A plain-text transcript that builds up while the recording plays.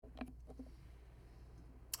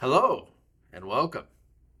Hello, and welcome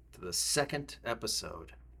to the second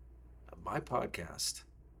episode of my podcast.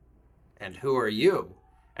 And who are you?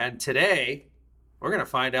 And today, we're going to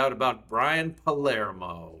find out about Brian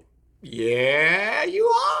Palermo. Yeah, you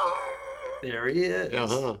are. There he is.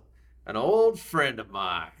 Uh-huh. An old friend of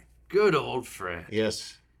mine. Good old friend.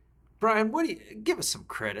 Yes. Brian, give us some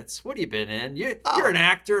credits. What have you been in? You're Oh. an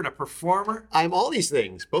actor and a performer. I'm all these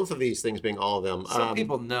things, both of these things being all of them. Some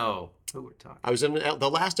people know who we're talking. I was in the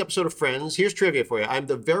last episode of Friends. Here's trivia for you. I'm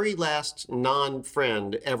the very last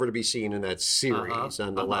non-friend ever to be seen in that series.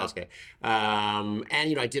 I'm the last guy.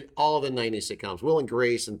 And I did all the 90s sitcoms, Will and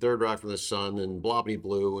Grace and Third Rock from the Sun and Blobbity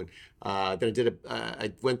Blue. And then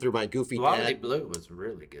I went through my Goofy Blobbity Dad. Blue was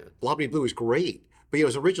really good. Blobbity Blue was great. But it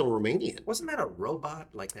was original Romanian. Wasn't that a robot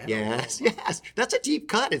like that? Yes, yes. That's a deep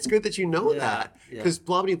cut. It's good that you know that. Because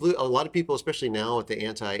Blobbity Blue, a lot of people, especially now with the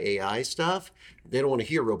anti-AI stuff, they don't want to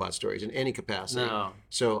hear robot stories in any capacity. No.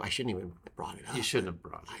 So I shouldn't even have brought it up. You shouldn't have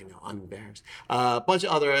brought it. I know, I'm embarrassed. A bunch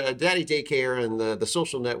of other Daddy Daycare and the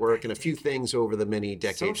Social Network and a few things over the many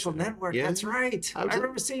decades. Social Network, Yeah. that's right. I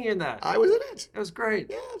remember seeing you in that. I was in it. It was great.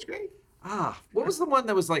 Yeah, it was great. What was the one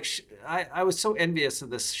that was like, I was so envious of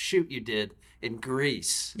this shoot you did in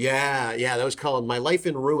Greece. Yeah, that was called My Life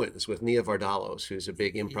in Ruins with Nia Vardalos, who's a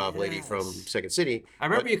big improv lady from Second City. I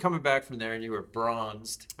remember you coming back from there and you were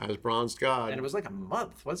bronzed. I was bronzed god. And it was like a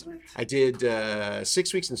month, wasn't it? I did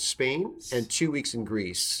 6 weeks in Spain and 2 weeks in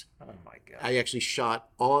Greece. Oh my God. I actually shot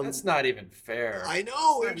on. That's not even fair. I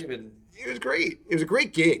know. It's not even. It was great. It was a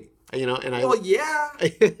great gig. And Well, yeah.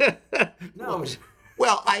 No.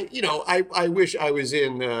 Well, I wish I was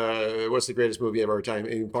in what's the greatest movie of our time,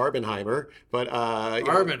 in Barbenheimer. But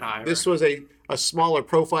Barbenheimer. This was a smaller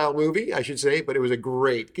profile movie, I should say, but it was a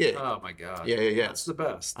great gig. Oh my God. Yeah. That's the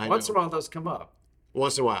best. I Once know. in a while, those come up.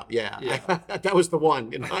 Once in a while, yeah. Yeah. That was the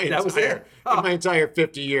one in my That was it? in my entire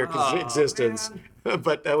 50-year existence.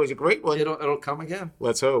 But that was a great one. It'll come again.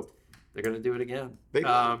 Let's hope. They're gonna do it again. They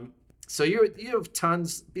will. So you have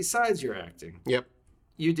tons besides your acting. Yep.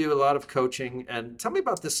 You do a lot of coaching, and tell me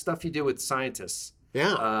about this stuff you do with scientists.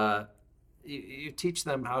 Yeah. You teach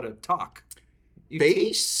them how to talk. You Base-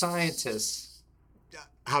 teach scientists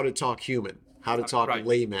How to talk human, how to talk right.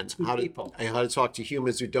 laymen, how people. to talk to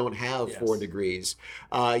humans who don't have Yes. 4 degrees.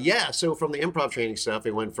 So from the improv training stuff,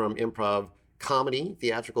 it went from improv comedy,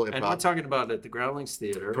 theatrical And we're improv, talking about at the Groundlings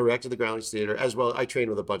Theater. correct, to the Groundlings Theater, as well. I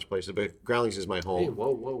trained with a bunch of places, but Groundlings is my home. Hey,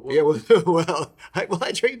 whoa. Yeah,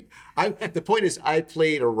 I trained. The point is, I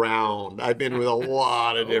played around. I've been with a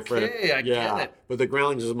lot of different. Okay, I get it. But the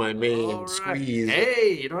Groundlings is my main All right. squeeze.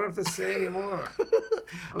 Hey, you don't have to say anymore.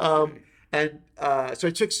 So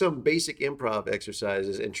I took some basic improv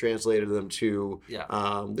exercises and translated them to,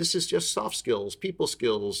 this is just soft skills, people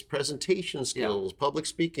skills, presentation skills, public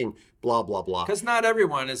speaking, blah, blah, blah. Because not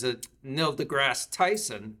everyone is a Neil deGrasse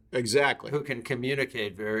Tyson Exactly. who can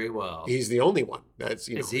communicate very well. He's the only one. That's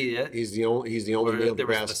Is he it? He's the only Or Neil there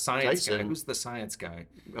was deGrasse the science guy. Tyson. Who's the science guy?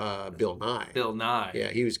 Bill Nye. Bill Nye. Yeah,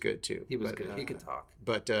 he was good too. He was But, good. He could talk.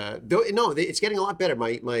 But it's getting a lot better.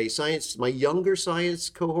 My younger science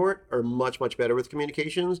cohort are much better with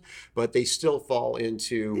communications, but they still fall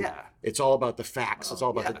into it's all about the facts, it's all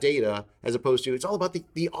about the data, as opposed to it's all about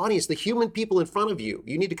the audience, the human people in front of you.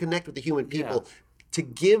 You need to connect with the human people to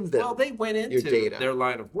give them. Well, they went into data. their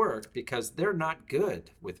line of work because they're not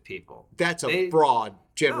good with people. That's a broad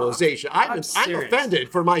generalization. I'm serious. offended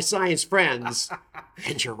for my science friends,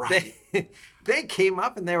 and you're right. They came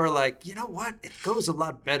up and they were like, you know what? It goes a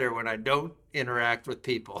lot better when I don't interact with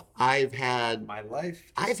people. I've had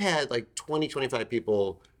like 20, 25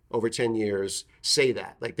 people over 10 years say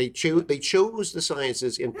that. Like they chose the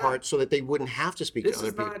sciences in part so that they wouldn't have to speak to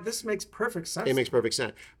other people. This makes perfect sense. It makes perfect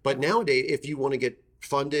sense. But nowadays, if you want to get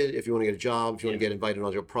funded, if you want to get a job, if you want to get invited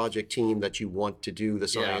onto a project team that you want to do the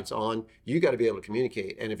science on, you got to be able to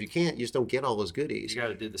communicate. And if you can't, you just don't get all those goodies. You got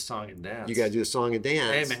to do the song and dance. You got to do the song and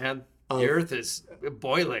dance. Hey, man, the earth is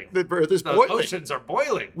boiling. The earth is The boiling. oceans are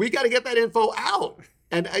boiling. We got to get that info out.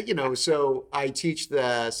 And, so I teach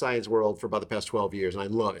the science world for about the past 12 years, and I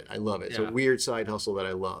love it. It's a weird side hustle that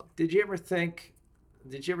I love. Did you ever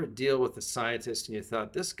deal with a scientist and you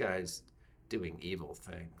thought, this guy's doing evil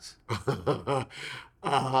things?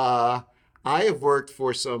 I have worked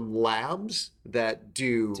for some labs that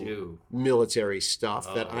do military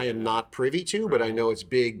stuff that I am not privy to, but I know it's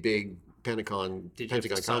big Pentagon Did you have to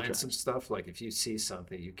sign contract. some stuff? Like if you see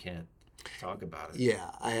something, you can't talk about it.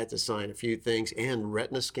 Yeah, I had to sign a few things and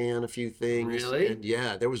retina scan a few things. Really? And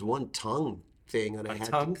there was one tongue thing that I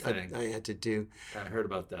had to do. I heard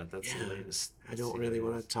about that. That's the latest. I don't really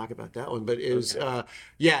want to talk about that one, but it was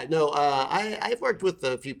I've worked with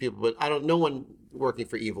a few people, but no one working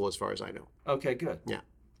for evil as far as I know. Okay, good. Yeah.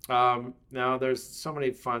 Now there's so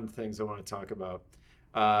many fun things I want to talk about.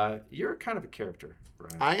 You're kind of a character,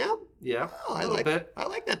 Brian. I am? Yeah, Oh, a little bit. I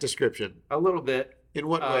like that description. A little bit. In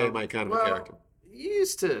what way am I kind of a character?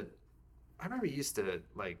 I remember you used to,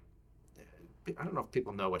 like, I don't know if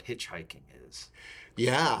people know what hitchhiking is.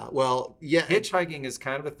 Yeah, well, yeah. Hitchhiking is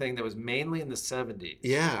kind of a thing that was mainly in the 70s.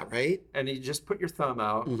 Yeah, right? And you just put your thumb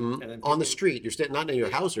out. Mm-hmm. And then on the street. You're not in your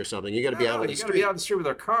house or something. You got to be out on the street. You got to be out on the street with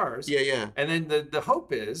our cars. Yeah, yeah. And then the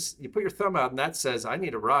hope is you put your thumb out and that says, I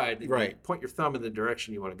need a ride. And right. You point your thumb in the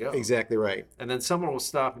direction you want to go. Exactly right. And then someone will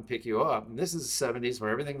stop and pick you up. And this is the 70s where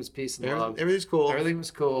everything was peace and love. Everything's cool. Everything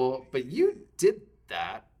was cool. But you did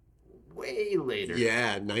that way later.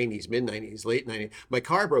 Yeah, 90s, mid-90s, late 90s. My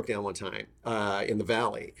car broke down one time in the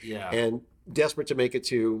valley. Yeah. And desperate to make it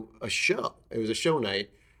to a show. It was a show night.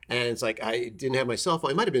 And it's like, I didn't have my cell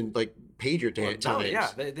phone. It might have been like pager times. No, yeah,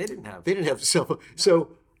 they didn't have. They didn't have cell phone.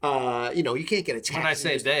 So, you can't get a taxi. When I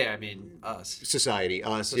say they, I mean us. Society,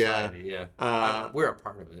 yeah. We're a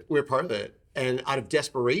part of it. We're part of it. And out of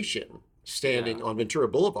desperation, standing on Ventura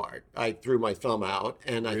Boulevard, I threw my thumb out,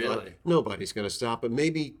 and I thought, nobody's going to stop. But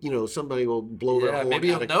maybe, somebody will blow their horn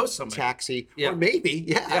maybe out you'll know somebody. Taxi. Or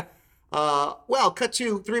maybe, well, cut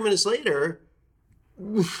to 3 minutes later,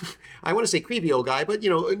 I want to say creepy old guy, but,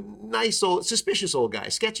 nice old, suspicious old guy,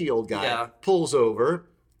 sketchy old guy, pulls over.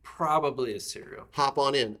 Probably a serial. Hop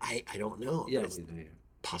on in. I don't know. Yeah,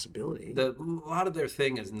 possibility. A lot of their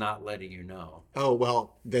thing is not letting you know. Oh,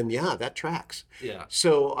 well, then that tracks. Yeah.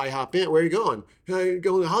 So I hop in. Where are you going?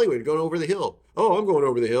 Going to Hollywood, going over the hill. Oh, I'm going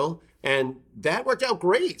over the hill. And that worked out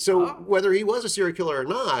great. So whether he was a serial killer or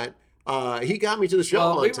not, he got me to the show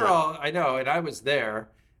on time. I know, and I was there.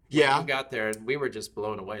 Yeah. We got there, and we were just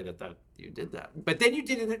blown away that you did that. But then you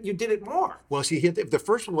did it more. Well, see, the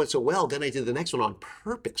first one went so well, then I did the next one on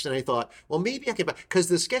purpose. And I thought, well, maybe I could, because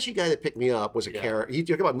the sketchy guy that picked me up was a character. He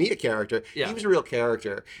talked about me a character. Yeah. He was a real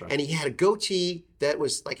character. Right. And he had a goatee that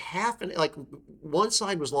was like one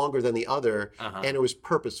side was longer than the other, and it was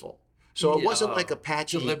purposeful. So it wasn't like a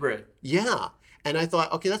patchy. Deliberate. Yeah. And I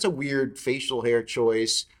thought, okay, that's a weird facial hair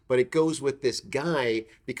choice, but it goes with this guy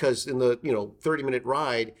because in the 30-minute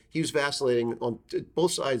ride, he was vacillating on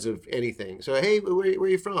both sides of anything. So, hey, where are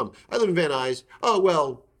you from? I live in Van Nuys. Oh,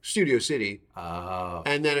 well, Studio City. Oh.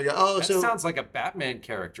 And then I go, that sounds like a Batman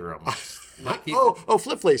character almost.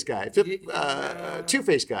 Flip-face guy.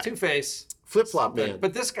 Two-face guy. Two-face. Flip-flop man.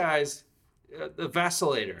 But this guy's the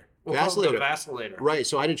vacillator. Vacillator. Right.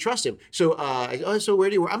 So I didn't trust him. So, so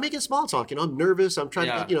where do you work? I'm making small talk. I'm nervous. I'm trying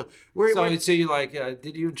to, So you like,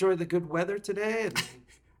 did you enjoy the good weather today?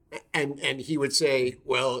 And he would say,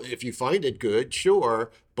 well, if you find it good,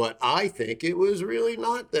 sure. But I think it was really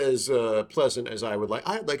not as pleasant as I would like.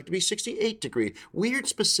 I'd like it to be 68 degrees. Weird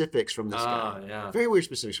specifics from this guy. Yeah. Very weird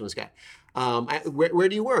specifics from this guy. Where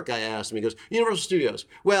do you work? I asked him. He goes, Universal Studios.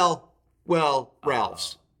 Well,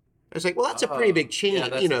 Ralph's. I was like, well, that's a pretty big chain,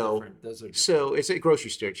 So it's a grocery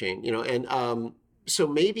store chain, and so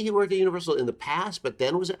maybe he worked at Universal in the past, but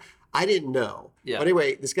then I didn't know. Yeah. But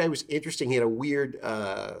anyway, this guy was interesting. He had a weird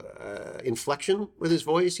inflection with his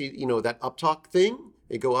voice. He, that uptalk thing.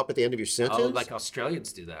 They go up at the end of your sentence. Oh, like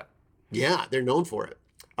Australians do that. Yeah, they're known for it.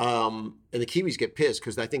 And the Kiwis get pissed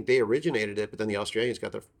because I think they originated it, but then the Australians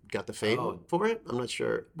got the fame for it. I'm not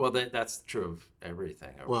sure. Well, that's true of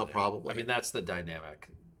everything. Well, there. Probably. I mean, that's the dynamic.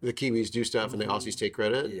 The Kiwis do stuff and the Aussies take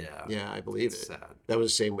credit. Yeah, I believe it. Sad. That was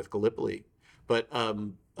the same with Gallipoli, but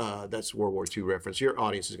that's World War II reference. Your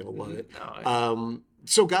audience is going to love it.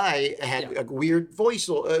 So Guy had a weird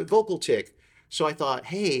vocal tick. So I thought,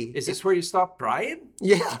 hey, is this where you stopped Brian?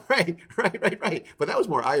 Yeah, right. But that was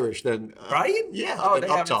more Irish than Brian. Yeah. Oh, they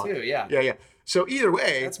have it too. Yeah. Yeah. So either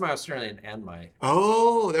way, that's my Australian and my.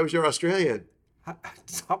 Oh, that was your Australian.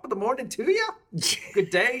 Top of the morning to you. Good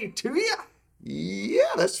day to you. Yeah,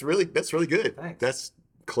 that's really good. Thanks. That's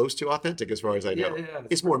close to authentic as far as I know. Yeah,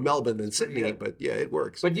 it's more Melbourne than Sydney, but yeah, it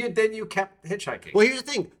works. But then you kept hitchhiking. Well, here's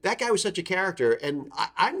the thing. That guy was such a character, and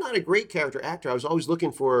I'm not a great character actor. I was always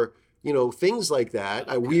looking for, things like that.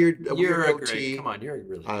 A weird goatee. Come on, you're a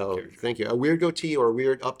really good character. Thank you. A weird goatee or a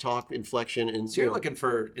weird uptalk inflection. And so you're looking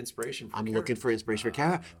for inspiration. I'm looking for inspiration for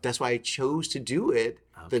character. That's why I chose to do it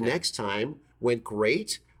the next time. Went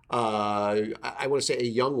great. I want to say a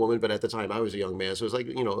young woman, but at the time I was a young man. So it was like,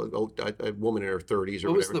 a woman in her 30s or whatever.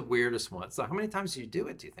 What was the weirdest one? So how many times did you do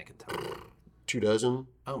it, do you think, in total? 24.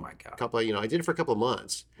 Oh my God. Couple of, I did it for a couple of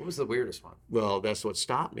months. What was the weirdest one? Well, that's what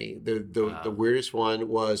stopped me. The weirdest one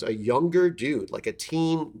was a younger dude, like a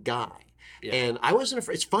teen guy. Yeah. And I wasn't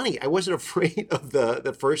afraid. It's funny. I wasn't afraid of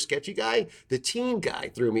the first sketchy guy. The teen guy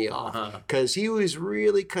threw me off because he was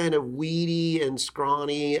really kind of weedy and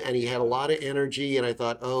scrawny, and he had a lot of energy. And I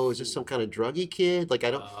thought, oh, is this some kind of druggy kid? Like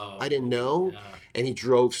I didn't know. Yeah. And he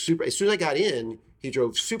drove super. As soon as I got in, he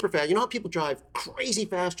drove super fast. You know how people drive crazy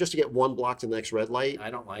fast just to get one block to the next red light?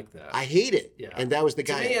 I don't like that. I hate it. Yeah. And that was the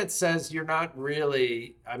guy. To me, it says you're not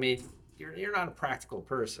really, I mean, you're not a practical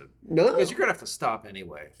person. No. Because you're going to have to stop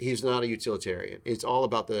anyway. He's not a utilitarian. It's all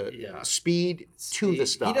about the speed to the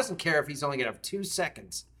stop. He doesn't care if he's only going to have 2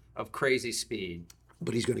 seconds of crazy speed.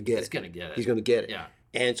 But he's going to get it. He's going to get it. He's going to get it. Yeah.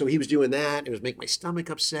 And so he was doing that. It was making my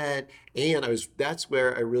stomach upset. And that's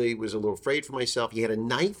where I really was a little afraid for myself. He had a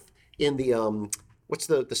knife in the what's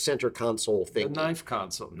the center console thing? The knife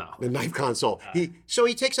console. No. The knife console. He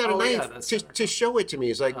takes out a knife to show it to me.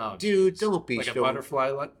 He's like, dude, don't be like showing. A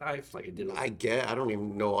butterfly knife, like it did. I don't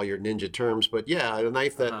even know all your ninja terms, but yeah, a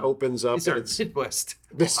knife that opens up. These are Midwest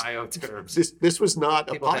Ohio terms. This was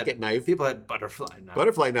not a pocket knife. People had butterfly knives.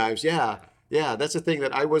 Butterfly knives, yeah. Yeah, that's a thing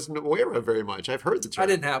that I wasn't aware of very much. I've heard the term. I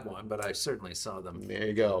didn't have one, but I certainly saw them. There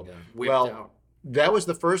you go. Whipped out. That was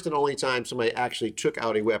the first and only time somebody actually took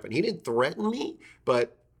out a weapon. He didn't threaten me,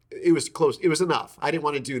 but it was close. It was enough. I didn't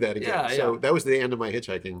want to do that again. So that was the end of my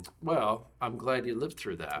hitchhiking. Well, I'm glad you lived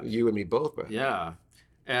through that. You and me both, bro. Yeah.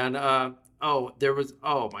 And,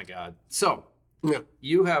 oh my God. So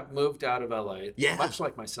you have moved out of LA, much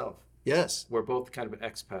like myself. Yes. We're both kind of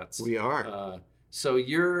expats. We are. So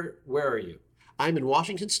where are you? I'm in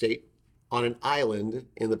Washington State on an island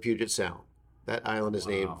in the Puget Sound. That island is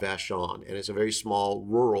named Vashon, and it's a very small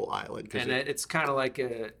rural island. And it's kind of like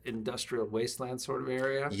an industrial wasteland sort of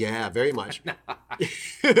area? Yeah, very much.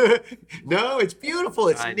 No, it's beautiful.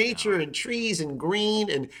 It's nature and trees and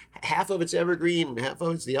green, and half of it's evergreen and half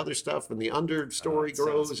of it's the other stuff, and the understory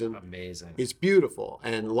grows. And amazing. It's beautiful,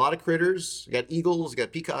 and a lot of critters. I got eagles, I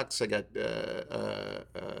got peacocks, I got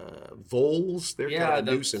voles. They're kind of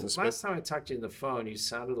a nuisance. Last time I talked to you on the phone, you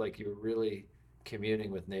sounded like you were really communing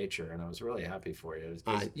with nature, and I was really happy for you.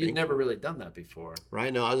 You'd never really done that before.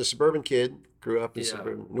 Right. No, I was a suburban kid, grew up in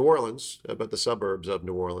suburban New Orleans, but the suburbs of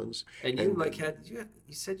New Orleans. And you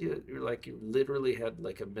you said you literally had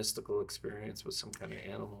like a mystical experience with some kind of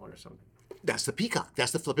animal or something. That's the peacock.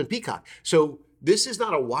 That's the flipping peacock. So this is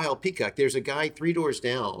not a wild peacock. There's a guy 3 doors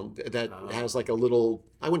down that has like a little,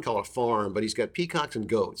 I wouldn't call it a farm, but he's got peacocks and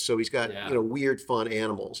goats. So he's got weird, fun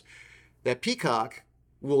animals. That peacock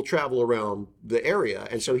will travel around the area,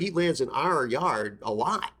 and so he lands in our yard a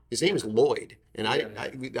lot. His name is Lloyd, and I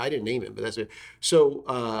didn't name him, but that's it. So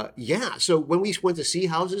so when we went to see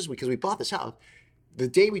houses, because we bought this house, the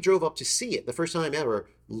day we drove up to see it, the first time ever,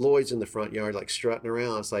 Lloyd's in the front yard, like strutting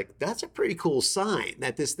around. It's like, that's a pretty cool sign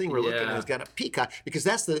that this thing we're looking at has got a peacock, because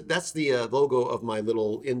that's the logo of my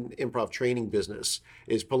little improv training business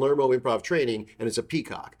is Palermo Improv Training, and it's a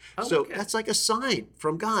peacock. Oh, so that's like a sign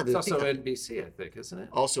from God. It's also NBC, I think, isn't it?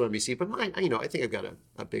 Also NBC, but mine, I think I've got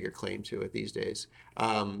a bigger claim to it these days.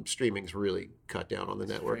 Streaming's really cut down on the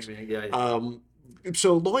networks.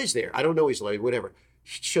 So Lloyd's there. I don't know he's Lloyd, whatever.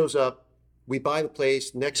 He shows up. We buy the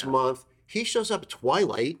place next month. He shows up at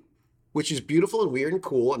twilight, which is beautiful and weird and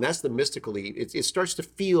cool, and that's the mystically. It starts to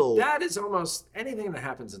feel. That is almost anything that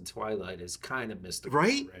happens in twilight is kind of mystical,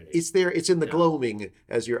 right? Already. It's there. It's in the gloaming,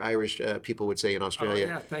 as your Irish people would say in Australia.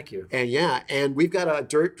 Oh, yeah, thank you. And we've got a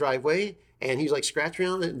dirt driveway, and he's like scratching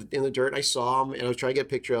around in the dirt. I saw him, and I was trying to get a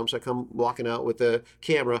picture of him, so I come walking out with the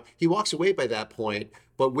camera. He walks away by that point,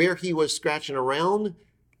 but where he was scratching around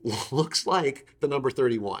looks like the number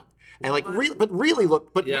 31. And like,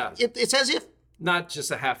 it's as if not just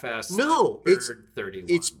a half-assed. No, it's 31.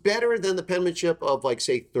 It's better than the penmanship of like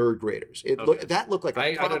say third graders. That looked like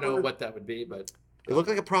I don't know what that would be, but it looked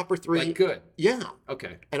like a proper 3. Like good. Yeah.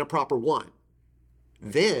 Okay. And a proper 1.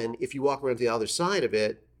 Then if you walk around to the other side of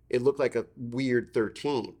it, it looked like a weird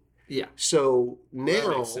 13. Yeah. So now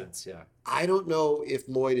that makes sense. Yeah. I don't know if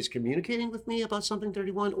Lloyd is communicating with me about something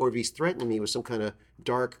 31 or if he's threatening me with some kind of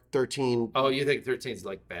dark 13. Oh, you think 13 is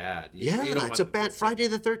like bad? You it's a bad Friday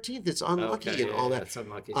the 13th. It's unlucky and all that. It's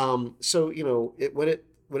unlucky. So when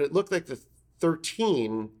it looked like the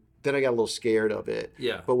 13, then I got a little scared of it.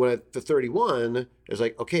 Yeah. But when the 31, it was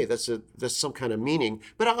like, okay, that's some kind of meaning.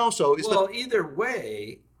 But either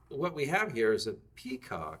way, what we have here is a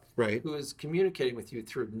peacock, right, who is communicating with you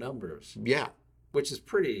through numbers. Yeah. Which is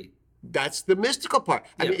pretty. That's the mystical part.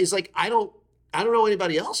 I mean, it's like I don't know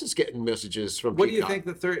anybody else is getting messages from. What do you think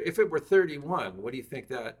if it were 31? What do you think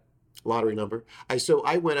that lottery number.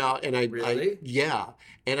 I went out and Really? yeah,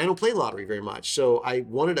 and I don't play lottery very much. So I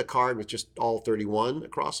wanted a card with just all 31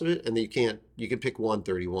 across of it, and then you can pick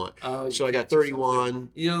 131. Oh, you So I got can't do something. 31.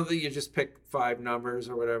 You know that you just pick 5 numbers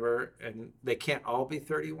or whatever, and they can't all be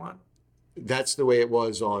 31. That's the way it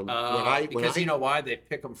was on Because you know why? They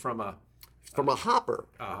pick them from from a hopper,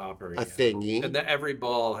 a hopper, a thingy. and every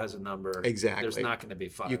ball has a number. Exactly. There's not going to be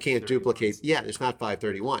five. You can't duplicate. Yeah, there's not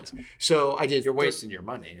 531s. So I did. You're wasting your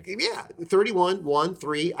money. Yeah, 31, 1,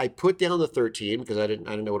 3. I put down the 13 because I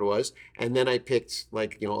didn't know what it was, and then I picked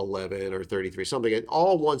 11 or 33, something,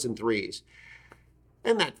 all ones and threes.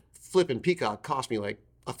 And that flipping peacock cost me like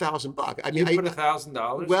 $1,000. I mean, you put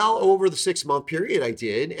 $1,000. Well, over the 6-month period, I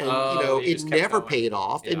did, and it never paid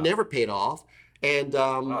off. Yeah. It never paid off. And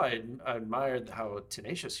I admired how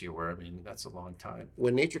tenacious you were. I mean, that's a long time.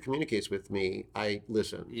 When nature communicates with me, I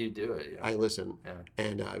listen. You do it. Yeah. I listen. Yeah.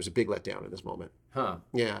 And it was a big letdown in this moment. Huh.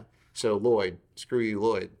 Yeah. So Lloyd, screw you,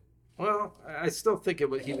 Lloyd. Well, I still think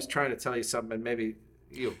he was trying to tell you something, and maybe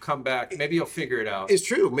you'll come back. Maybe you'll figure it out. It's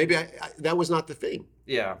true. Maybe that was not the thing.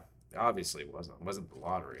 Yeah. Obviously, it wasn't. It wasn't the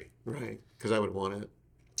lottery. Right. Because I would want it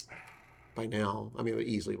by now. I mean, I would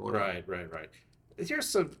easily want it. Right. Here's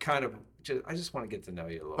some kind of. I just want to get to know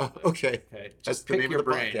you a little bit. Okay. Just pick your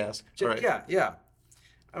brain. Podcast. Right. Yeah.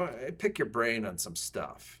 I pick your brain on some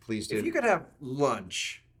stuff. Please do. If you could have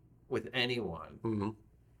lunch with anyone, mm-hmm.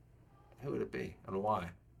 who would it be and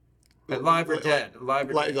why? Alive or dead?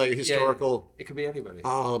 Like historical. Yeah, it could be anybody.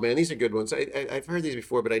 Oh man, these are good ones. I've heard these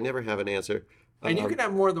before, but I never have an answer. And you can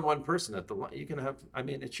have more than one person at the lunch. You can have. I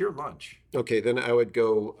mean, it's your lunch. Okay, then I would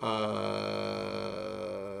go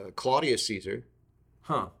Claudius Caesar.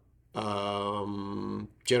 Huh.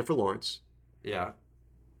 Jennifer Lawrence. Yeah.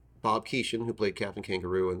 Bob Keeshan, who played Captain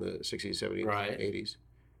Kangaroo in the 60s, 70s, right. 80s.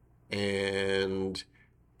 And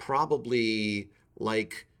probably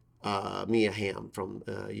Mia Hamm from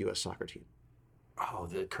U.S. soccer team. Oh,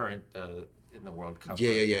 the current in the World Cup.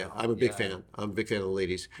 Yeah. I'm a big fan. I'm a big fan of the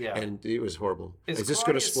ladies. Yeah. And it was horrible. Is this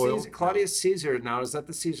going to spoil? Claudius Caesar now, is that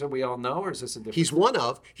the Caesar we all know, or is this a different? He's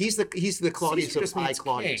the Claudius Caesar of just means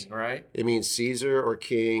Claudius. King, right? It means Caesar or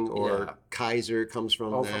king or Kaiser comes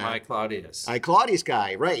from that. From I Claudius. I Claudius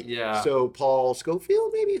guy, right. Yeah. So Paul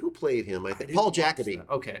Schofield, maybe? Who played him? I think Paul Jacoby.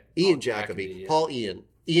 Okay. Ian Jacoby. Yeah. Paul Ian.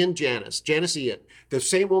 Ian Janis Ian. The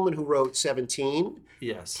same woman who wrote 17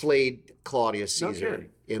 played Claudius Caesar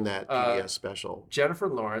in that PBS special. Jennifer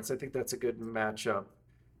Lawrence, I think that's a good matchup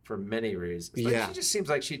for many reasons. She just seems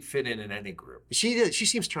like she'd fit in any group. She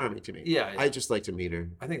seems charming to me. Yeah. I just like to meet her.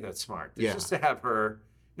 I think that's smart. Just to have her,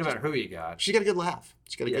 no matter who you got. She got a good laugh.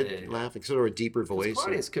 She got a good laugh, sort of a deeper voice.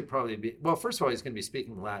 Claudius could probably be, well, first of all, he's going to be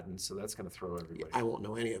speaking Latin, so that's going to throw everybody. I won't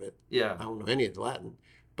know any of it. Yeah. I won't know any of the Latin.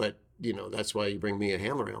 But, that's why you bring Mia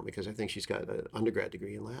Hamm around, because I think she's got an undergrad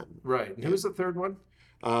degree in Latin. Right. And who's the third one?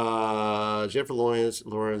 Jennifer Lawrence.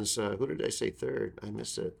 Who did I say third? I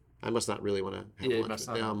missed it. I must not really want to have lunch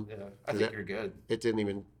with them. Yeah, I think you're good. It didn't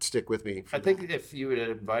even stick with me. I think if you had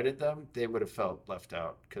invited them, they would have felt left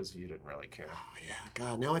out because you didn't really care. Oh, yeah.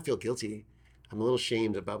 God, now I feel guilty. I'm a little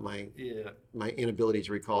ashamed about my inability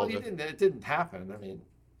to recall. Well, it didn't happen. I mean.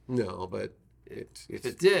 No, but if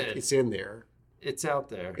it did. It's in there. It's out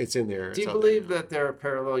there. It's in there. Do you believe that there are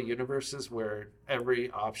parallel universes where every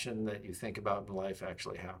option that you think about in life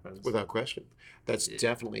actually happens? Without question. That's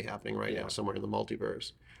definitely happening right now somewhere in the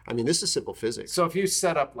multiverse. I mean, this is simple physics. So if you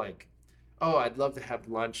set up I'd love to have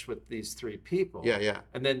lunch with these 3 people. Yeah.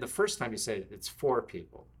 And then the first time you say it's 4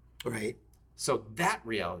 people. Right. So that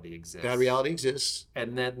reality exists. That reality exists.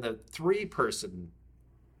 And then the 3-person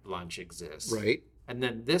lunch exists. Right. And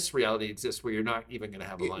then this reality exists where you're not even going to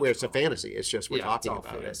have a lunch. Where it's a fantasy. It's just we're talking about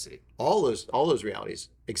fantasy. All those realities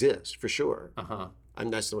exist for sure. Uh-huh.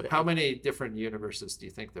 And that's the way. How many different universes do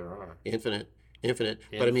you think there are? Infinite.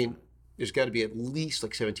 But I mean, there's got to be at least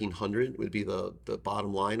 1,700 would be the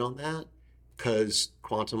bottom line on that, because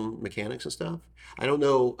quantum mechanics and stuff. I don't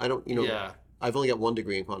know. Yeah. I've only got 1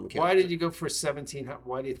 degree in quantum mechanics. Why did you go for 1,700?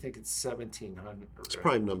 Why do you think it's 1,700? It's a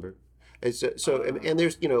prime number. It's and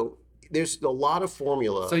there's a lot of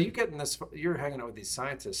formula. So you're hanging out with these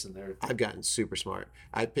scientists and I've gotten super smart.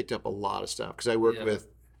 I picked up a lot of stuff because I work with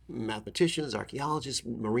mathematicians, archaeologists,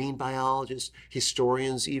 marine biologists,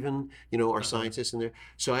 historians even, are scientists in there.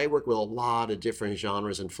 So I work with a lot of different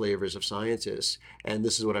genres and flavors of scientists, and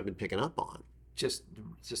this is what I've been picking up on. Just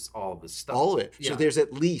all the stuff. All of it. Yeah. So there's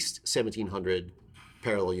at least 1,700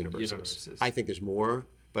 parallel universes. I think there's more,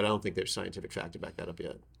 but I don't think there's scientific fact to back that up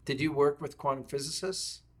yet. Did you work with quantum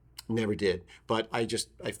physicists? Never did, but I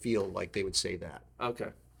feel like they would say that.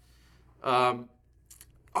 Okay.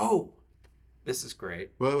 This is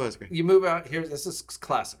great. Well, that's great. You move out here. This is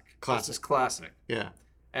classic. Classic. This is classic. Yeah.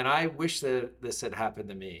 And I wish that this had happened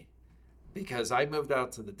to me because I moved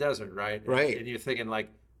out to the desert, right? Right. And you're thinking like,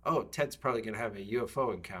 oh, Ted's probably going to have a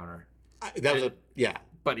UFO encounter. Yeah.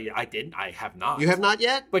 But I didn't. I have not. You have not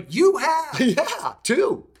yet? But you have. Yeah,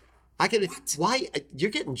 2. I can. What? Why? You're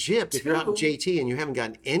getting gypped if you're out in JT and you haven't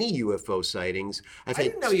gotten any UFO sightings. I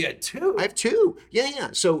didn't know you had 2. I have 2. Yeah.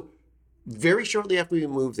 So very shortly after we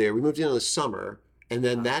moved there, we moved in the summer, and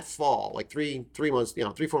then that fall, like 3 months,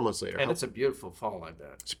 3-4 months later. And it's a beautiful fall, I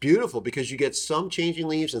bet. It's beautiful because you get some changing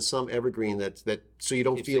leaves and some evergreen that so you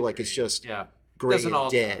don't feel like it's just gray and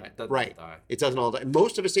dead. Right. It doesn't all die.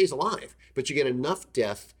 Most of it stays alive, but you get enough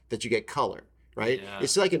death that you get color. Right? Yeah.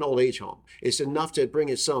 It's like an old age home. It's enough to bring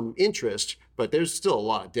it some interest, but there's still a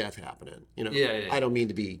lot of death happening. I don't mean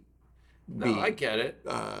to be I get it.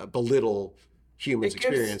 Belittle humans'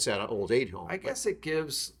 experience at an old age home. I guess it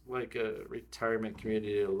gives like a retirement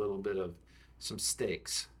community a little bit of some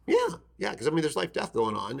stakes. Yeah, because there's life death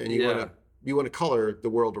going on, and you want to color the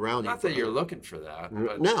world around you. Not that you're looking for that.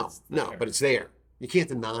 But no, but it's there. You can't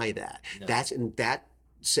deny that. No. That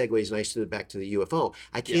segues nicely back to the UFO.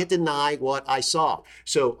 I can't deny what I saw.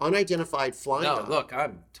 So unidentified flying. No, look,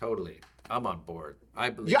 I'm on board.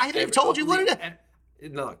 I believe. Yeah, I haven't told you what it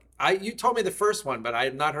is. Look, you told me the first one, but I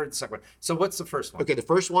have not heard the second one. So what's the first one? Okay, the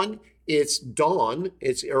first one, it's dawn.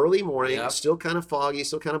 It's early morning. Yep. Still kind of foggy.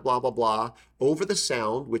 Still kind of blah blah blah. Over the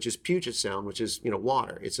Sound, which is Puget Sound, which is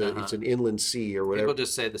water. It's an inland sea or whatever. People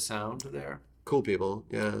just say the Sound there. Cool people,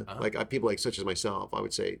 yeah. Like people like such as myself, I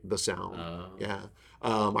would say the Sound. Yeah.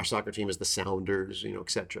 Our soccer team is the Sounders, et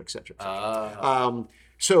cetera, et cetera, et cetera.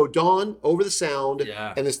 So dawn over the Sound,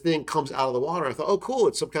 and this thing comes out of the water. I thought, oh, cool,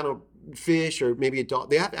 it's some kind of fish or maybe a dolphin.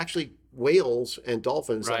 They have actually whales and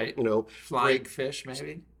dolphins, right? Flying fish,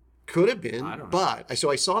 maybe. Could have been, I don't know. But I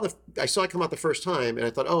saw it come out the first time, and I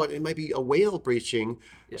thought, oh, it might be a whale breaching.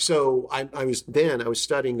 Yeah. So I was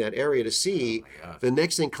studying that area to see. The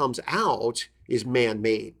next thing comes out is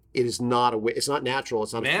man-made. It is not it's not natural.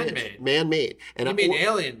 It's not man-made. A fish. Man-made. And you mean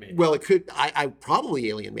alien-made? Well, it could. I probably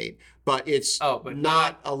alien-made, but it's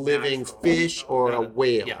not a living fish or a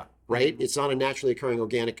whale. Yeah. Right? It's not a naturally occurring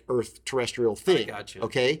organic Earth terrestrial thing. I got you.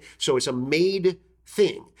 Okay? So it's a made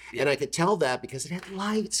thing. Yeah. And I could tell that because it had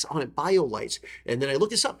lights on it, biolights. And then I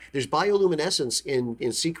looked this up. There's bioluminescence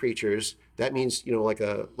in sea creatures. That means, like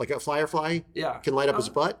a firefly can light up his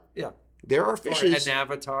butt. Yeah. There are fishes. Or an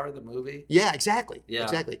Avatar, the movie. Yeah, exactly. Yeah.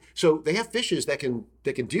 Exactly. So they have fishes that can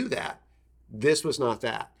do that. This was not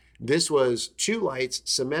that. This was 2 lights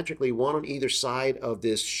symmetrically, one on either side of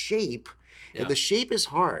this shape. Yeah. And the shape is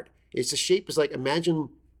hard. The shape is like, imagine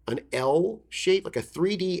an L shape, like a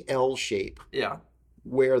 3D L shape. Yeah.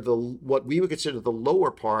 Where what we would consider the lower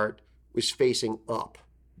part was facing up.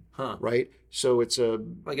 Huh. Right? So it's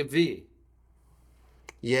like a V.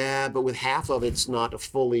 Yeah, but with half of it's not a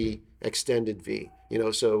fully extended V.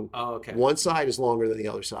 So one side is longer than the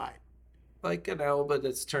other side. Like an L, but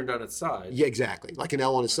it's turned on its side. Yeah, exactly. Like an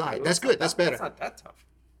L on its side. That's good. That's better. That's not that tough.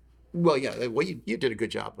 Well, yeah. Well, you did a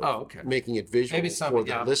good job of making it visual for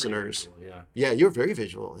the listeners. Visual, yeah, you're very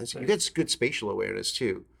visual. You got good spatial awareness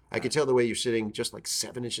too. I could tell the way you're sitting just like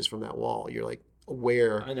 7 inches from that wall. You're like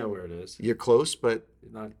aware. I know where it is. You're close, but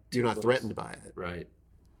you're not close. threatened by it. Right.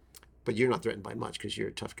 But you're not threatened by much because you're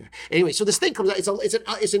a tough guy. Anyway, so this thing comes out.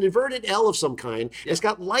 It's an inverted L of some kind. Yeah. It's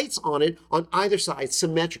got lights on it on either side,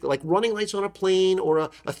 symmetrical, like running lights on a plane or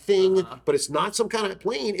a thing. But it's not some kind of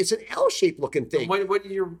plane. It's an L-shaped looking thing.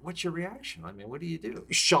 What's your reaction? I mean, what do you do?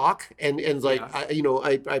 Shock and like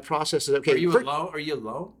I process it. Okay. Are you alone? Are you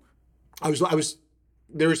alone? I was.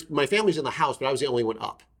 There's my family's in the house, but I was the only one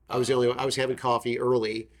up. I was having coffee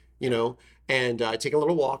early, and I take a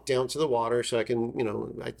little walk down to the water so I can,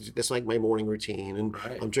 that's like my morning routine. And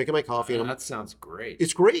I'm drinking my coffee. And that sounds great.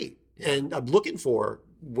 It's great. Yeah. And I'm looking for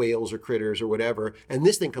whales or critters or whatever. And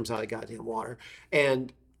this thing comes out of the goddamn water.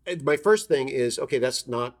 And my first thing is, okay, that's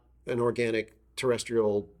not an organic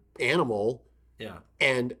terrestrial animal. Yeah.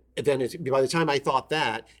 And then by the time I thought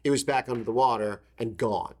that, it was back under the water and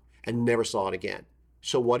gone and never saw it again.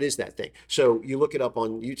 So what is that thing? So you look it up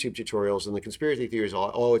on YouTube tutorials, and the conspiracy theories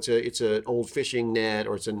are, it's an old fishing net,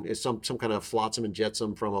 or it's some kind of flotsam and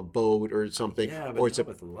jetsam from a boat or something. Yeah, but or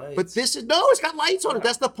with lights. But this is it's got lights on it.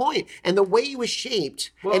 That's the point. And the way it was shaped,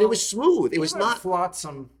 and it was smooth. It was not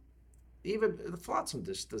flotsam. Even the flotsam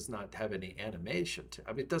just does not have any animation to.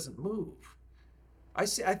 I mean, it doesn't move. I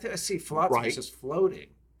see flotsam just floating.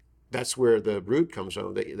 That's where the root comes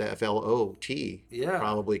from. The FLOT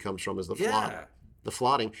probably comes from as the flot. Yeah. The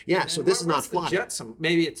floating. Yeah, so this is not floating. Jetsam.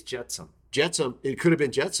 Maybe it's jetsam. Jetsam. It could have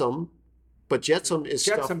been jetsam, but jetsam is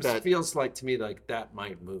stuff that feels like to me like that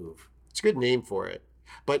might move. It's a good name for it.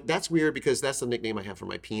 But that's weird because that's the nickname I have for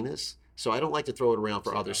my penis. So I don't like to throw it around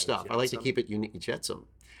for other stuff. I like to keep it unique. Jetsam.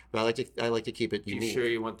 But I like to keep it unique. You sure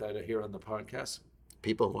you want that to hear on the podcast?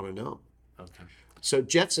 People want to know. Okay. So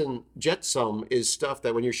jetsam is stuff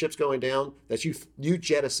that when your ship's going down, that you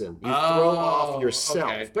jettison, you throw off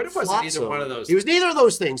yourself. Okay. But it wasn't either one of those. It was neither of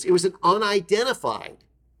those things. It was an unidentified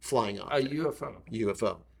flying object. A UFO.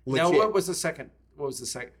 UFO. Legit. Now, what was the second?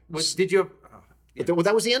 Did you have? Oh, yeah. Well,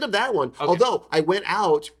 that was the end of that one. Okay. Although I went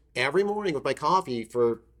out every morning with my coffee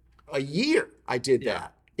for a year. I did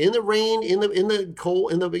that in the rain, in the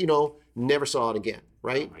cold, never saw it again.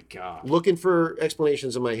 Right? Oh my God. Looking for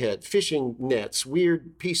explanations in my head. Fishing nets,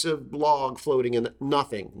 weird piece of log floating in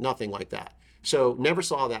nothing like that. So never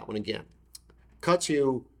saw that one again. Cut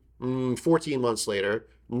to 14 months later,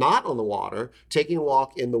 not on the water, taking a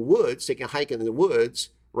walk in the woods, taking a hike in the woods,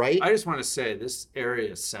 right? I just want to say this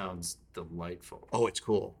area sounds delightful. Oh, it's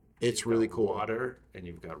cool. It's really cool. Water and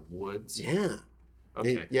you've got woods. Yeah.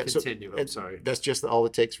 Okay, continue. I'm sorry. That's just all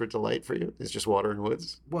it takes for delight for you? It's just water and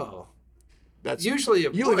woods? Well... That's usually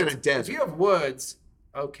you live in a desert. If you have woods,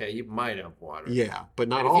 okay, you might have water. Yeah, but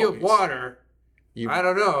not always. If you have water, You, I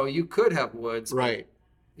don't know. You could have woods. Right.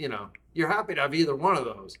 But, you know, you're happy to have either one of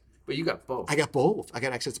those, but you got both. I got both. I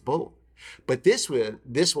got access to both. But this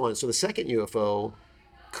one, so the second UFO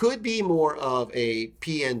could be more of a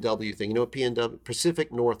PNW thing. You know what PNW?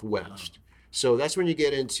 Pacific Northwest. So that's when you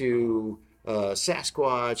get into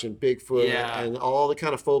Sasquatch and Bigfoot and all the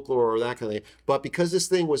kind of folklore or that kind of thing. But because this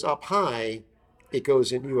thing was up high, it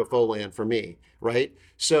goes in UFO land for me, right?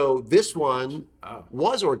 So this one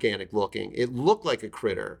was organic looking. It looked like a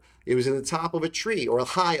critter. It was in the top of a tree or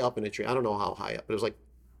high up in a tree. I don't know how high up, but it was like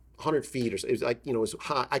 100 feet or so. It was like, you know, it was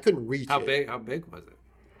high. I couldn't reach it. How big was it?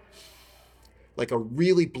 Like a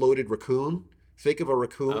really bloated raccoon. Think of a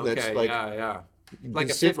raccoon that's like... Like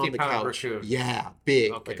a 50-pound raccoon. Yeah,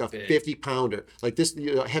 big, like a 50-pounder, like this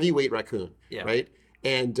heavyweight raccoon, right?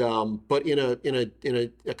 And but in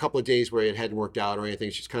a couple of days where it hadn't worked out or anything,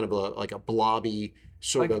 it's just kind of like a blobby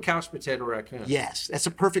sort of like a couch potato raccoon. Yes, that's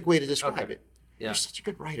a perfect way to describe it. Yeah. You're such a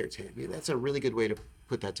good writer, Tim. That's a really good way to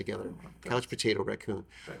put that together. Couch potato raccoon.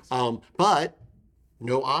 But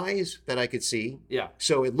no eyes that I could see. Yeah.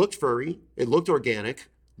 So it looked furry. It looked organic.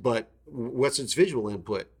 But what's its visual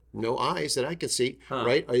input? No eyes that I could see,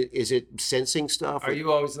 right? Is it sensing stuff? Are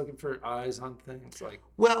you always looking for eyes on things?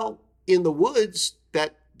 Well, in the woods,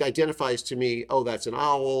 that identifies to me, oh, that's an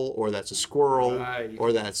owl, or that's a squirrel,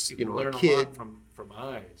 or that's, you know, a kid. A lot from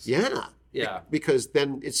eyes. Yeah. Yeah. Because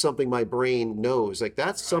then it's something my brain knows. Like,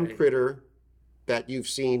 that's some critter that you've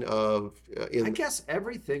seen of. I guess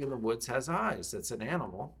everything in the woods has eyes. That's an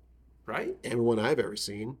animal, right? Everyone I've ever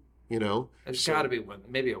seen, you know. There's got to be one.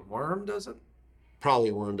 Maybe a worm doesn't? Probably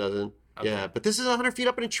a worm doesn't. Okay. Yeah, but this is 100 feet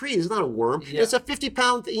up in a tree. It's not a worm. Yeah. It's a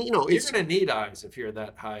 50-pound thing. You know, you're going to need eyes if you're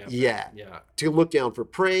that high up. Yeah. Yeah. To look down for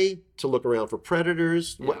prey, to look around for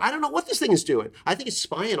predators. Yeah. I don't know what this thing is doing. I think it's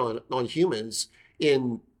spying on humans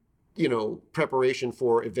in, you know, preparation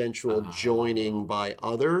for eventual joining by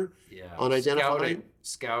other unidentified.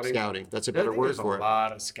 Scouting. That's a better word for it. There's a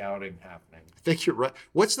lot of scouting happening. I think you're right.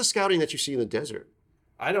 What's the scouting that you see in the desert?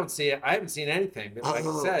 I don't see it. I haven't seen anything. But like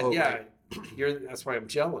I said, that's why I'm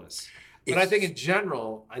jealous. But I think in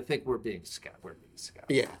general, I think we're being scouted.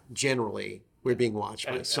 Yeah, generally, we're being watched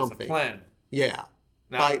by something. As a plan. Yeah.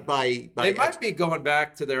 Now, they might be going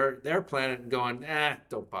back to their planet and going,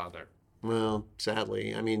 don't bother. Well,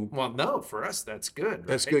 sadly, I mean. Well, no, for us, that's good. Right?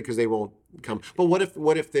 That's good because they won't come. But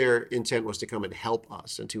what if their intent was to come and help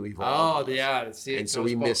us and to evolve? Oh, yeah. See, and so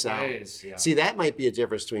we miss out. Yeah. See, that might be a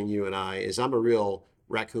difference between you and I. Is I'm a real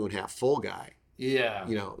raccoon half full guy. Yeah.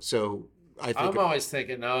 You know, so I think I'm always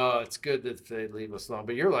thinking, it's good that they leave us alone.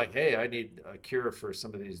 But you're like, hey, I need a cure for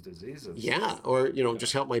some of these diseases. Yeah, or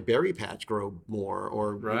just help my berry patch grow more,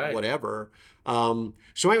 or whatever. So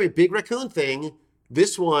anyway, big raccoon thing.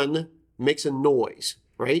 This one makes a noise,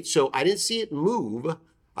 right? So I didn't see it move.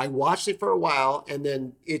 I watched it for a while, and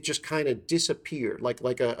then it just kind of disappeared,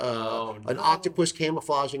 like an octopus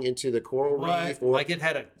camouflaging into the coral reef. Or, like it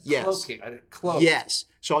had a cloak. Yes.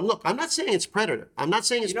 So look, I'm not saying it's predator. I'm not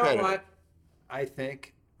saying it's predator. You know what? I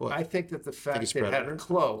think that the fact that it had a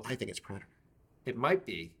cloak. I think it's predator. It might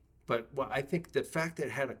be, but I think the fact that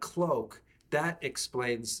it had a cloak, that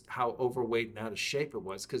explains how overweight and out of shape it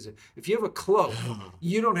was. Because if you have a cloak,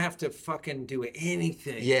 you don't have to fucking do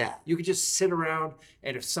anything. Yeah. You could just sit around,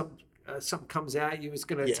 and if something comes at you, it's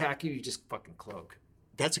going to attack you, you just fucking cloak.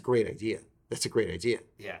 That's a great idea. That's a great idea.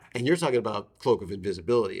 Yeah. And you're talking about cloak of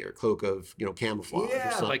invisibility or cloak of, camouflage or Yeah,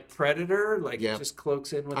 something. like Predator, like it just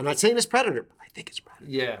cloaks in with I'm not saying it's Predator, but I think it's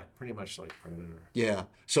Predator. Yeah, pretty much like Predator. Yeah.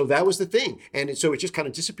 So that was the thing. And so it just kind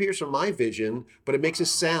of disappears from my vision, but it makes a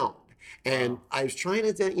sound. And I was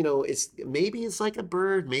trying to, maybe it's like a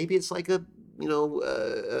bird, maybe it's like a,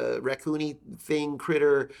 raccoony thing,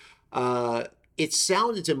 critter. It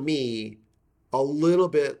sounded to me a little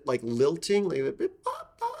bit like lilting, like a bit,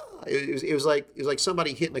 it was like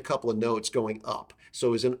somebody hitting a couple of notes going up. So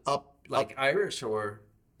it was an up, like up, Irish or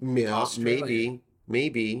Australian.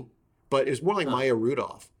 maybe, but it was more like Maya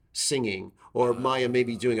Rudolph singing, or Maya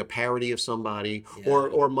maybe doing a parody of somebody,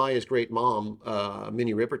 or Maya's great mom,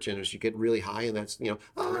 Minnie Riperton, as you get really high, and that's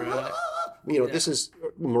this is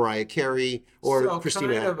Mariah Carey or so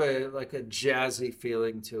Christina. Kind of like a jazzy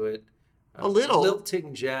feeling to it. A little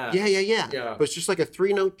lilting jazz. Yeah. But it's just like a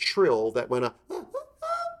 3-note trill that went up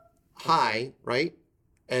high, right?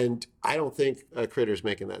 And I don't think a critter's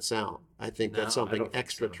making that sound. I think that's something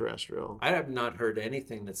extraterrestrial. I have not heard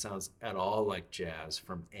anything that sounds at all like jazz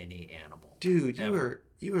from any animal. Dude,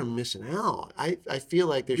 you were missing out. I feel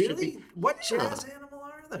like there should be. What jazz animal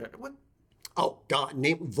are there? What? Oh God!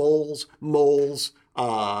 Name voles, moles,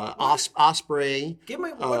 osprey,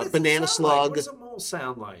 banana slug. What does a mole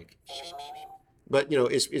sound like? But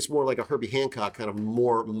it's more like a Herbie Hancock kind of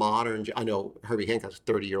more modern. I know Herbie Hancock's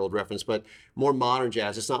a 30-year-old reference, but more modern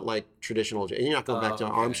jazz. It's not like traditional jazz. And you're not going back to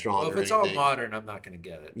Armstrong. Well, if it's all modern, I'm not going to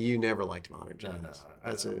get it. You never liked modern jazz. No,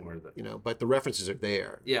 that's it. But the references are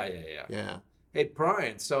there. Yeah. Hey,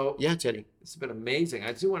 Brian. So yeah, Teddy, it's been amazing.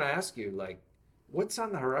 I do want to ask you, like, what's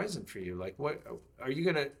on the horizon for you? Like, what are you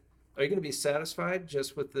gonna be satisfied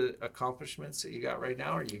just with the accomplishments that you got right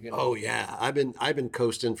now? Or are you gonna? Oh yeah, I've been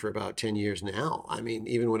coasting for about 10 years now. I mean,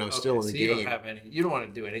 even when I was still in the game. You don't want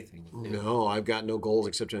to do anything new. No, I've got no goals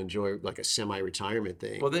except to enjoy like a semi-retirement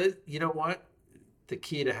thing. Well, you know what? The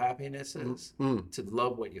key to happiness is to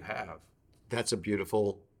love what you have. That's a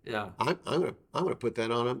beautiful. Yeah. I'm gonna put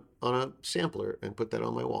that on a sampler and put that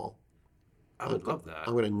on my wall. I would love that.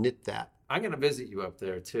 I'm gonna knit that. I'm gonna visit you up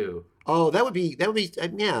there too. Oh, that would be. And we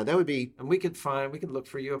could look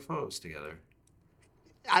for UFOs together.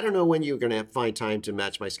 I don't know when you're gonna find time to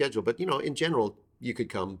match my schedule, but in general, you could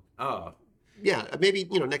come. Oh. Yeah, maybe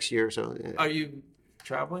next year or so. Are you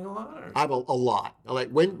traveling a lot? Or? I'm a lot.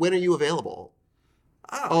 When are you available?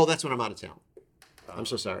 Oh, that's when I'm out of town. I'm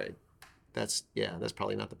so sorry. That's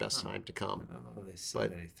probably not the best time to come. I don't know if they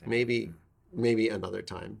said anything. Maybe another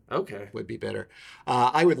time. Okay. Would be better.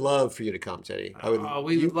 I would love for you to come, Teddy.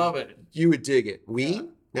 We would love it. You would dig it.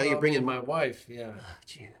 Now you're bringing my wife. Yeah.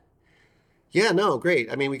 Yeah. No.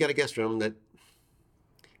 Great. I mean, we got a guest room that.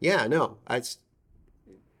 Yeah. No.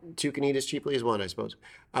 Two can eat as cheaply as one, I suppose.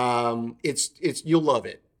 It's you'll love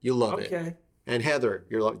it. You'll love it. Okay. And Heather,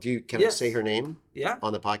 can I say her name? Yeah.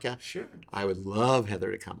 On the podcast? Sure. I would love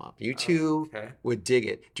Heather to come up. You two would dig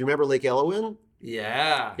it. Do you remember Lake Elowin?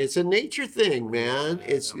 Yeah. It's a nature thing, man.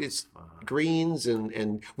 It's greens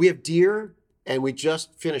and we have deer, and we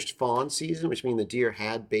just finished fawn season, which means the deer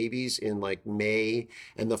had babies in like May,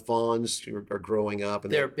 and the fawns are growing up.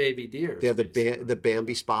 And they're baby deer. They have the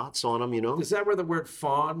Bambi spots on them, Is that where the word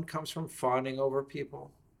fawn comes from? Fawning over people?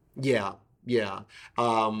 Yeah.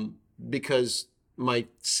 Because my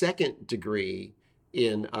second degree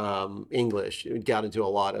in English got into a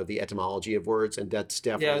lot of the etymology of words, and that's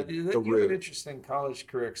definitely the root. You had an interesting college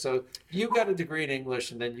career. So you got a degree in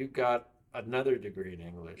English, and then you got another degree in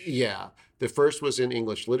English. Yeah. The first was in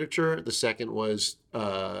English literature. The second was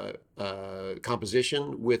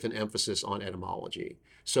composition with an emphasis on etymology.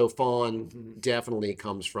 So fawn definitely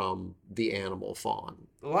comes from the animal fawn.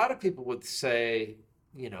 A lot of people would say,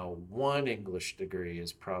 one English degree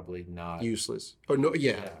is probably not useless. Or no,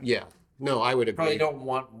 yeah. No, I would agree. Probably don't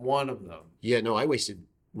want one of them. Yeah, no, I wasted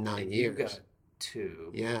 9 years. You got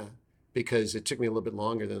 2. Yeah, because it took me a little bit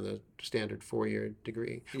longer than the standard 4-year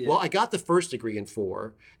degree. Yeah. Well, I got the first degree in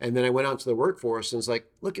 4, and then I went out to the workforce and was like,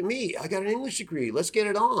 look at me, I got an English degree, let's get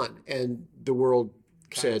it on. And the world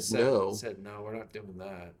said no. Said, no, we're not doing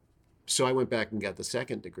that. So I went back and got the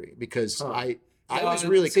second degree because I was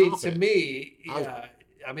really confident. To me,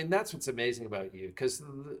 I mean, that's what's amazing about you, because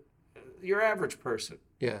your average person,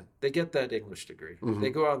 they get that English degree.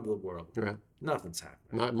 They go out into the world. Right. Nothing's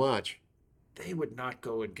happening. Not much. They would not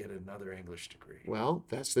go and get another English degree. Well,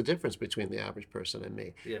 that's the difference between the average person and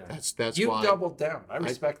me. Yeah. That's you why doubled down. I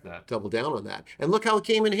respect that. Doubled down on that. And look how it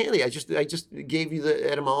came in handy. I just gave you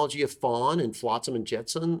the etymology of fawn and flotsam and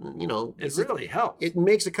jetsam. It really helps. It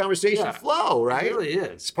makes the conversation flow, right? It really is.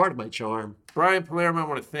 It's part of my charm. Brian Palermo, I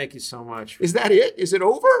want to thank you so much. Is that it? Is it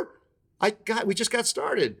over? We just got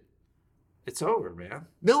started. It's over, man.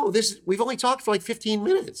 No, we've only talked for like 15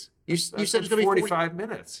 minutes. You said it's going to be 45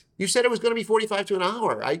 minutes. You said it was going to be 45 to an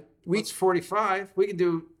hour. It's 45. We can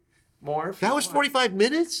do more. That was 45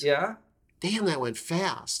 minutes? Yeah. Damn, that went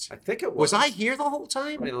fast. I think it was. Was I here the whole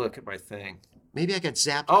time? Let me look at my thing. Maybe I got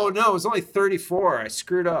zapped. Oh, no, it was only 34. I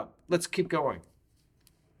screwed up. Let's keep going.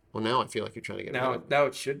 Well, now I feel like you're trying to get now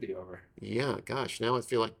it should be over. Yeah, gosh. Now I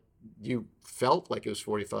feel like you felt like it was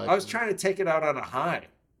 45. I was trying to take it out on a high.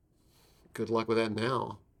 Good luck with that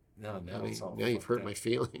now. No, it's all now you've hurt my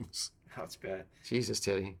feelings. That's bad. Jesus,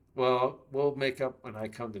 Teddy. Well, we'll make up when I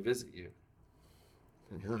come to visit you.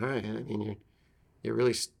 All right. I mean, you're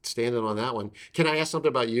really standing on that one. Can I ask something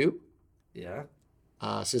about you? Yeah.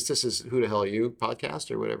 Since this is Who the Hell Are You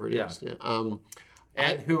podcast or whatever it is. Yeah.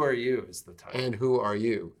 And Who Are You is the title. And Who Are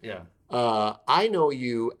You? Yeah. I know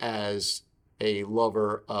you as a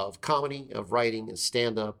lover of comedy, of writing and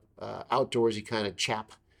stand-up, outdoorsy kind of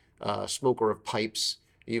chap, smoker of pipes.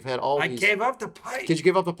 You've had all these... I gave up the pipe. Did you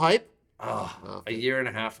give up the pipe? Oh, a year and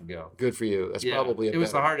a half ago. Good for you. That's probably it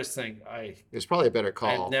was the hardest thing. It's probably a better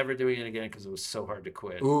call. I'm never doing it again because it was so hard to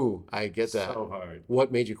quit. Ooh, I get that. So hard.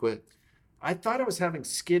 What made you quit? I thought I was having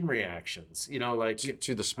skin reactions, like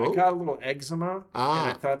to the smoke. I got a little eczema, and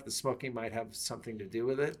I thought the smoking might have something to do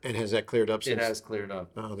with it. And has that cleared up since? It has cleared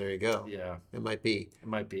up. Oh, there you go. Yeah, it might be. It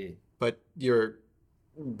might be. But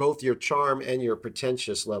both your charm and your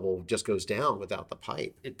pretentious level just goes down without the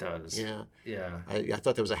pipe. It does. Yeah. Yeah. I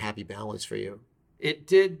thought there was a happy balance for you. It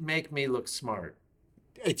did make me look smart.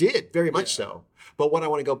 It did, very much so. But what I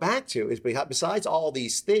want to go back to is besides all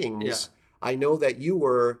these things, I know that you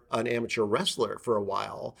were an amateur wrestler for a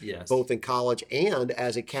while, both in college and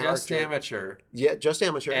as a character. Just amateur. Yeah, just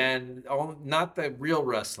amateur. And not the real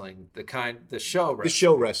wrestling, the show wrestling. The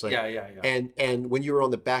show wrestling. Yeah. And when you were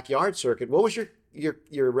on the backyard circuit, what was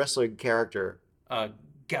your wrestling character?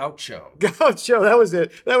 Gaucho. Gaucho, that was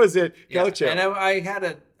it. Yeah. Gaucho. And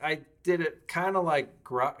I did it kind of like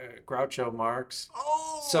Groucho Marx.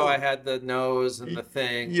 Oh. So I had the nose and the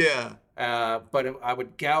thing. Yeah. But I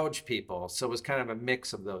would gouge people, so it was kind of a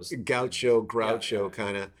mix of those. Groucho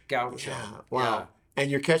kind of. Gaucho. Yeah. Wow. Yeah.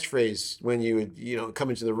 And your catchphrase when you would, come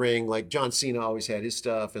into the ring, like John Cena always had his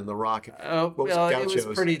stuff, and The Rock. It was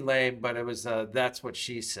pretty lame, but it was that's what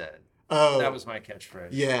she said. Oh, that was my catchphrase.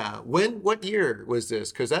 Yeah. What year was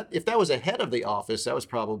this? Because if that was ahead of The Office, that was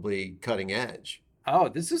probably cutting edge. Oh,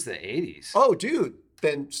 this is the 80s. Oh, dude.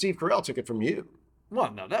 Then Steve Carell took it from you.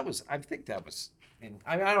 Well, no, I think that was.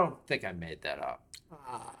 I don't think I made that up.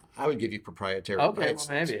 I would give you proprietary rights.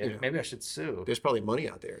 Well, maybe I should sue. There's probably money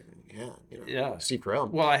out there. Yeah. Steve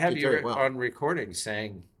Carell. Well, I have you on recording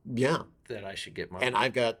saying that I should get money. And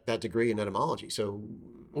I've got that degree in etymology. So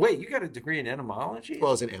wait, you got a degree in etymology?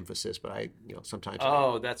 Well, it's an emphasis, but I sometimes.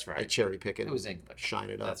 Oh, that's right. I cherry pick it. It was English.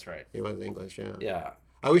 Shine it up. That's right. It was English. Yeah. Yeah.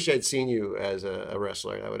 I wish I'd seen you as a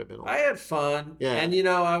wrestler. That would have been. I had fun. Yeah. And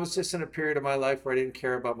I was just in a period of my life where I didn't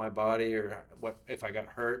care about my body or what if I got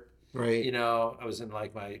hurt. Right. I was in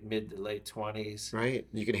like my mid to late 20s. Right.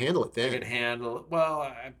 You could handle it then. I could handle it.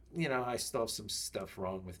 Well, I still have some stuff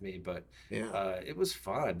wrong with me, but it was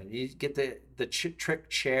fun. And you get the trick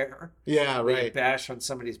chair. Yeah, right. You bash on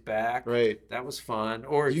somebody's back. Right. That was fun.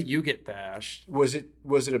 Or you get bashed. Was it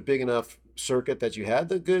a big enough circuit that you had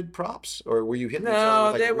the good props, or were you hitting?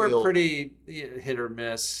 No, they were pretty hit or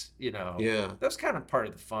miss. Yeah. That was kind of part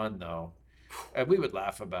of the fun, though. And we would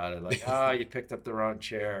laugh about it, like, you picked up the wrong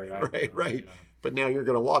chair. Right. But now you're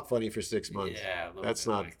going to walk funny for 6 months. Yeah, that's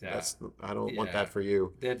not. Like that. I don't want that for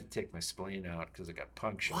you. They had to take my spleen out because it got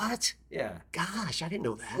punctured. What? Yeah. Gosh, I didn't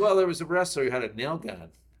know that. Well, there was a wrestler who had a nail gun.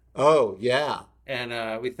 Oh yeah.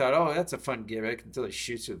 And we thought, that's a fun gimmick until he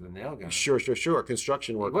shoots you with a nail gun. Sure.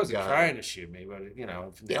 Construction work. He wasn't trying to shoot me, but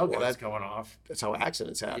if nail gun's going off. That's how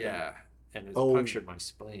accidents happen. Yeah. And it punctured my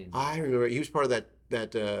spleen. I remember he was part of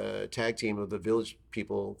that tag team of the Village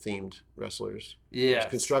People themed wrestlers. Yeah,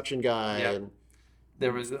 construction guy and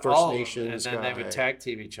there was First Nations, and then they would tag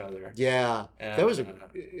team each other. Yeah, it was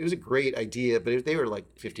a great idea, but they were like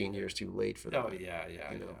 15 years too late for that. Oh yeah.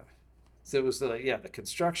 So it was the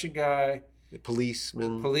construction guy. The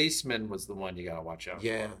policeman. Policeman was the one you got to watch out for.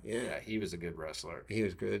 Yeah. He was a good wrestler. He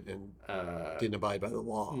was good and didn't abide by the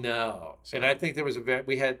law. No. So. And I think there was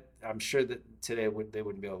I'm sure that today they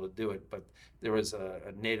wouldn't be able to do it, but there was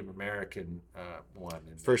a Native American one.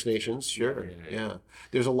 First Nations, sure. Yeah.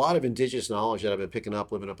 There's a lot of indigenous knowledge that I've been picking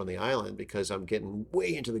up living up on the island because I'm getting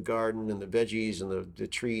way into the garden and the veggies and the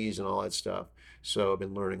trees and all that stuff. So I've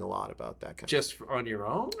been learning a lot about that kind Just on your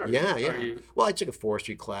own? Or yeah. Well, I took a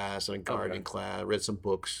forestry class and a gardening class, read some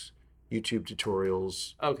books, YouTube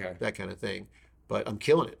tutorials, that kind of thing. But I'm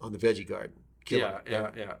killing it on the veggie garden. killer.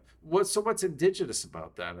 Yeah. What's indigenous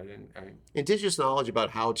about that? Indigenous knowledge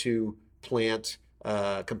about how to plant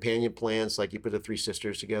companion plants, like you put the three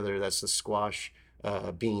sisters together. That's the squash,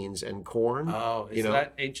 beans, and corn. Oh, is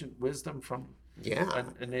that ancient wisdom from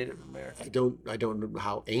a Native American? I don't know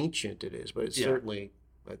how ancient it is, but it's certainly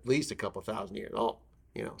at least a couple thousand years old.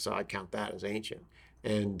 So I count that as ancient.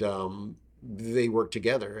 And they work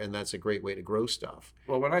together, and that's a great way to grow stuff.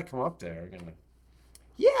 Well, when I come up there, I'm gonna.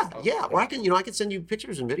 Yeah. Or I can send you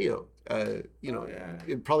pictures and video.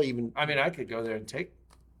 Probably even. I mean, I could go there and take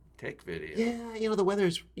video. Yeah, the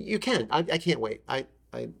weather's. You can. I can't wait. I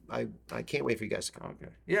can't wait for you guys to come.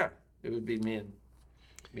 Okay. Yeah, it would be me and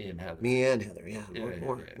Heather. Me and Heather. Yeah.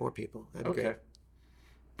 More people. That'd be okay. great.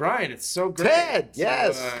 Brian, it's so great. Ted,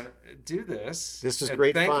 yes. Do this. This is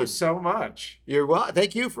great fun. Thank you so much. You're welcome.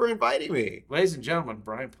 Thank you for inviting me. Ladies and gentlemen,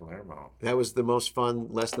 Brian Palermo. That was the most fun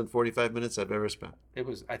less than 45 minutes I've ever spent. It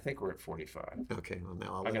was. I think we're at 45. Okay. Well,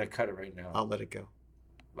 now I'm going to cut it right now. I'll let it go.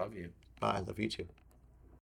 Love you. Bye. I love you too.